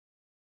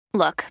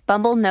Look,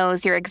 Bumble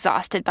knows you're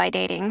exhausted by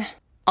dating.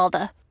 All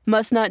the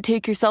must not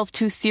take yourself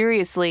too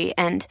seriously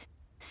and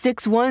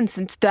 6'1"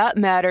 since that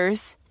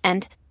matters.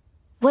 And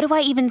what do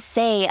I even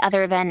say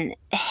other than,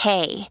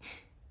 hey?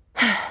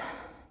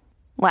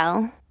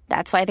 Well,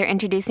 that's why they're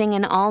introducing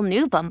an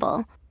all-new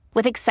Bumble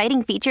with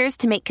exciting features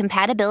to make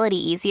compatibility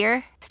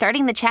easier,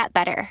 starting the chat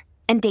better,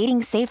 and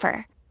dating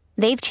safer.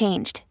 They've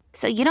changed,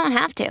 so you don't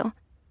have to.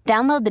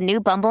 Download the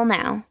new Bumble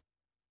now.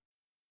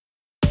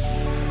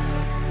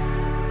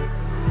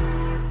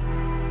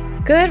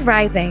 Good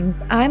risings.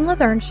 I'm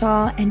Liz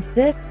Earnshaw, and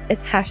this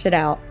is Hash It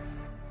Out.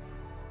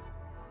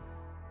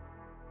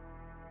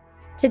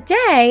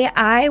 Today,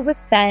 I was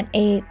sent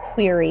a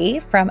query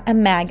from a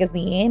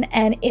magazine,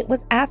 and it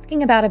was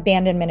asking about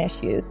abandonment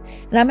issues.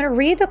 And I'm going to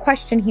read the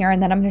question here,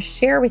 and then I'm going to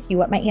share with you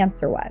what my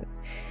answer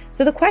was.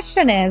 So the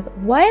question is,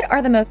 what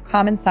are the most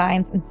common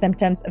signs and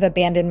symptoms of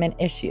abandonment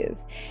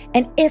issues?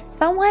 And if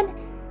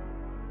someone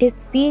is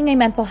seeing a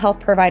mental health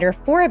provider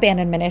for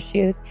abandonment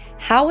issues,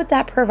 how would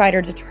that provider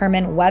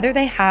determine whether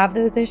they have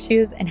those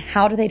issues and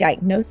how do they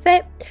diagnose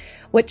it?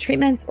 What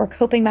treatments or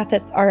coping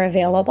methods are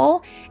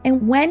available?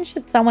 And when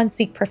should someone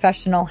seek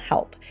professional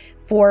help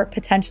for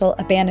potential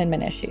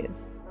abandonment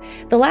issues?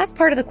 The last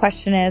part of the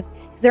question is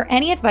there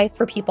any advice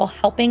for people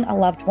helping a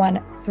loved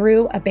one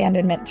through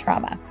abandonment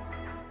trauma?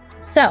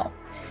 So,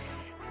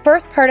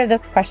 first part of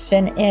this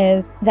question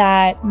is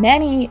that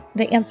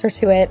the answer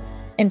to it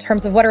in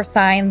terms of what are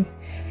signs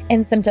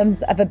and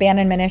symptoms of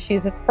abandonment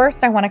issues is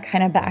first I want to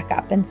kind of back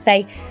up and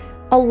say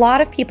a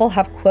lot of people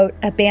have, quote,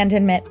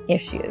 abandonment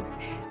issues.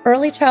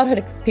 Early childhood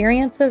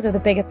experiences are the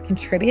biggest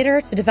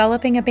contributor to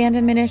developing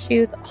abandonment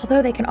issues,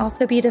 although they can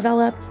also be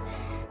developed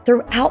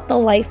throughout the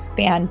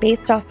lifespan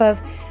based off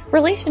of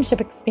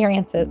relationship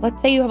experiences.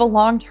 Let's say you have a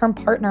long-term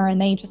partner and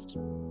they just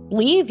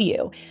leave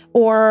you,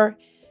 or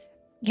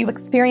you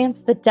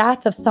experience the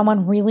death of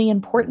someone really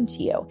important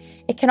to you.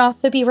 It can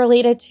also be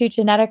related to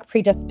genetic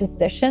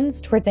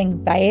predispositions towards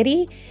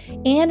anxiety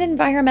and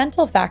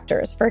environmental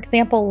factors. For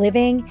example,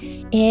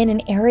 living in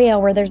an area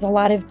where there's a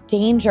lot of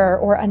danger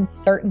or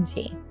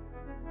uncertainty.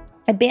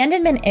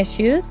 Abandonment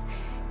issues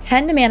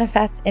tend to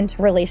manifest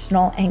into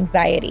relational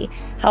anxiety.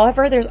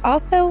 However, there's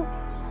also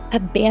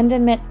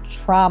abandonment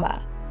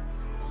trauma.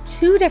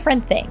 Two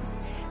different things.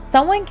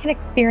 Someone can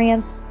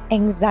experience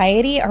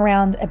anxiety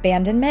around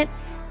abandonment,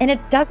 and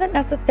it doesn't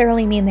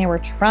necessarily mean they were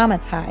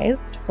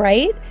traumatized,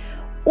 right?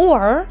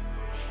 Or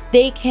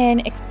they can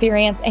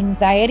experience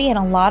anxiety and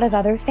a lot of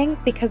other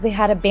things because they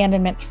had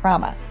abandonment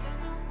trauma.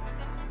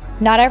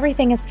 Not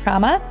everything is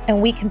trauma,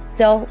 and we can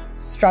still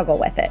struggle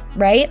with it,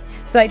 right?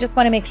 So I just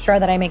want to make sure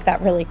that I make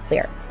that really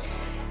clear.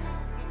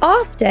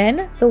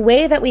 Often, the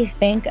way that we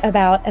think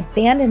about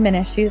abandonment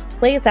issues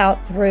plays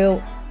out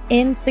through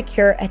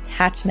insecure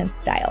attachment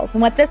styles.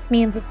 And what this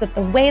means is that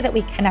the way that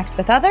we connect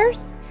with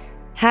others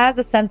has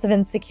a sense of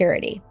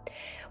insecurity.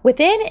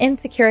 Within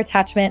insecure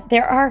attachment,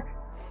 there are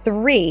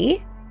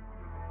 3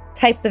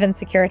 types of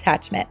insecure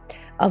attachment: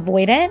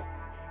 avoidant,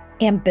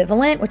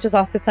 ambivalent, which is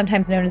also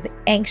sometimes known as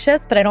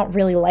anxious, but I don't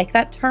really like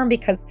that term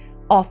because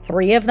all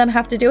 3 of them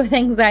have to do with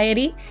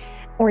anxiety,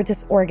 or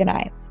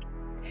disorganized.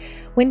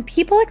 When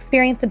people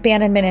experience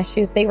abandonment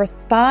issues, they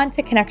respond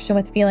to connection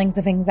with feelings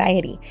of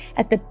anxiety.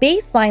 At the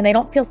baseline, they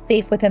don't feel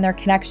safe within their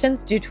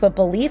connections due to a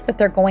belief that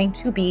they're going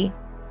to be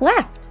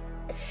left.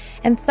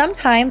 And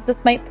sometimes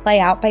this might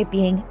play out by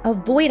being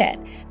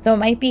avoidant. So it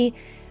might be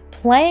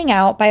playing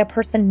out by a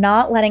person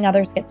not letting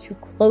others get too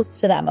close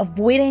to them,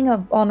 avoiding a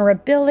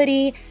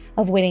vulnerability,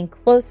 avoiding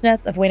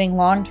closeness, avoiding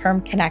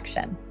long-term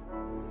connection.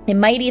 It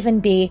might even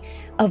be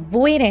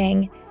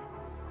avoiding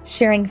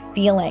sharing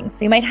feelings.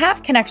 So you might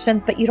have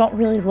connections, but you don't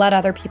really let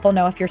other people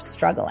know if you're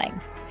struggling.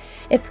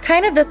 It's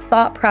kind of this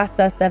thought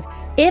process of,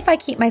 if I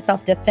keep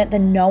myself distant,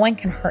 then no one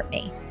can hurt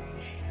me.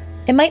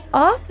 It might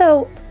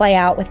also play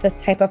out with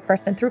this type of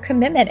person through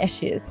commitment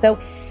issues. So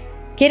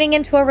getting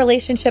into a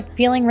relationship,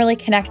 feeling really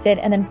connected,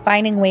 and then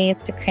finding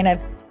ways to kind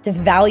of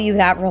devalue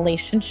that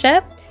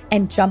relationship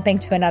and jumping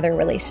to another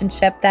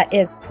relationship that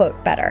is,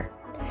 quote, better.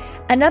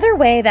 Another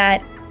way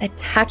that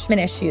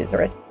attachment issues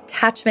or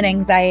attachment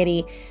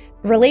anxiety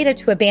related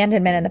to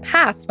abandonment in the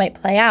past might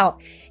play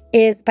out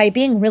is by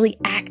being really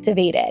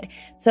activated.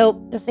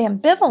 So this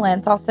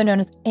ambivalence, also known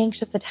as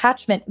anxious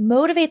attachment,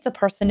 motivates a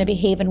person to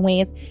behave in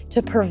ways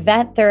to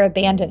prevent their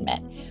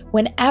abandonment.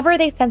 Whenever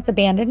they sense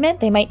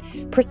abandonment, they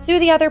might pursue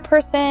the other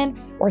person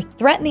or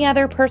threaten the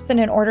other person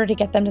in order to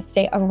get them to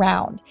stay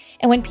around.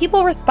 And when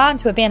people respond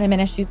to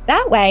abandonment issues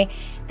that way,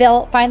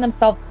 they'll find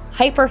themselves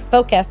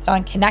hyper-focused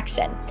on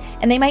connection.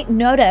 And they might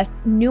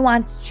notice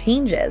nuanced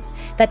changes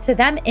that to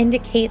them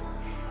indicates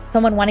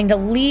someone wanting to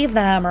leave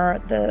them or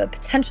the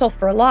potential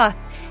for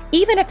loss,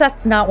 even if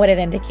that's not what it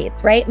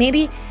indicates, right?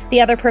 Maybe the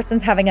other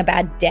person's having a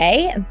bad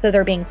day and so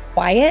they're being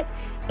quiet,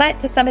 but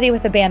to somebody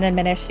with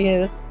abandonment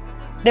issues,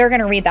 they're going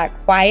to read that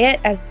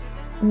quiet as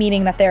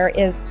meaning that there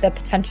is the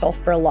potential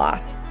for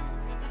loss.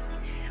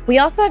 We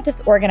also have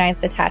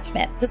disorganized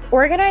attachment.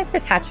 Disorganized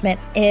attachment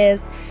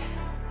is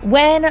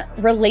when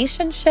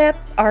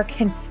relationships are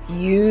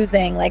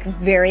confusing, like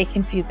very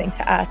confusing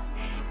to us.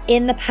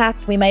 in the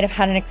past, we might have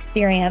had an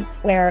experience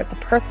where the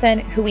person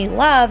who we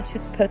loved,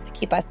 who's supposed to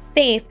keep us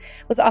safe,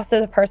 was also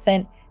the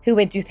person who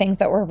would do things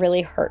that were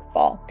really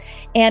hurtful.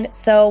 And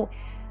so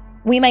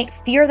we might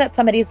fear that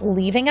somebody's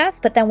leaving us,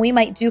 but then we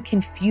might do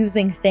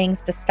confusing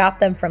things to stop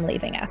them from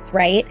leaving us,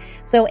 right?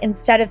 So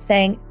instead of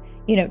saying,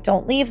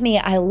 don't leave me,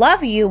 I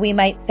love you, we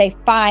might say,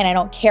 fine, I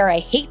don't care, I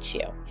hate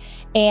you.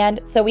 And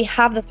so we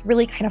have this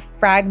really kind of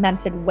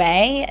fragmented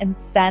way and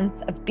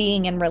sense of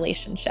being in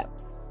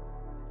relationships.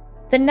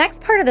 The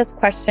next part of this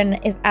question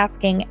is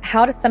asking,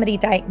 how does somebody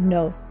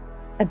diagnose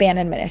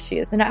abandonment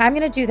issues? And I'm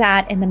going to do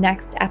that in the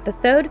next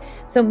episode.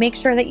 So make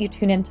sure that you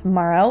tune in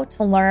tomorrow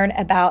to learn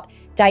about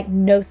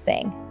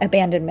diagnosing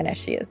abandonment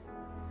issues.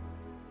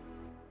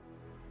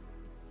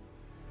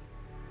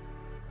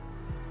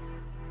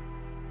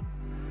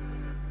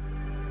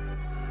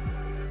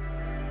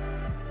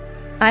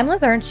 I'm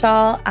Liz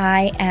Earnshaw.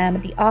 I am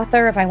the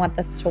author of I Want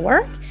This to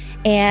Work,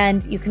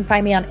 and you can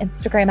find me on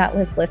Instagram at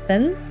Liz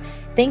Listens.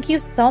 Thank you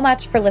so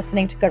much for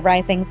listening to Good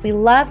Risings. We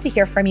love to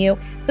hear from you,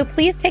 so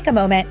please take a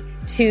moment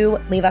to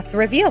leave us a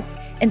review.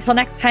 Until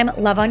next time,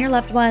 love on your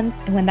loved ones,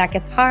 and when that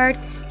gets hard,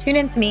 tune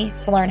in to me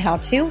to learn how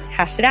to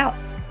hash it out.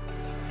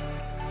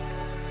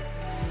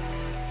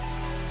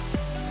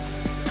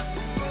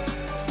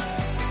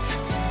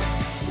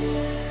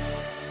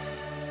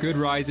 Good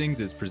Risings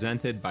is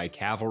presented by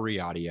Cavalry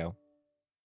Audio.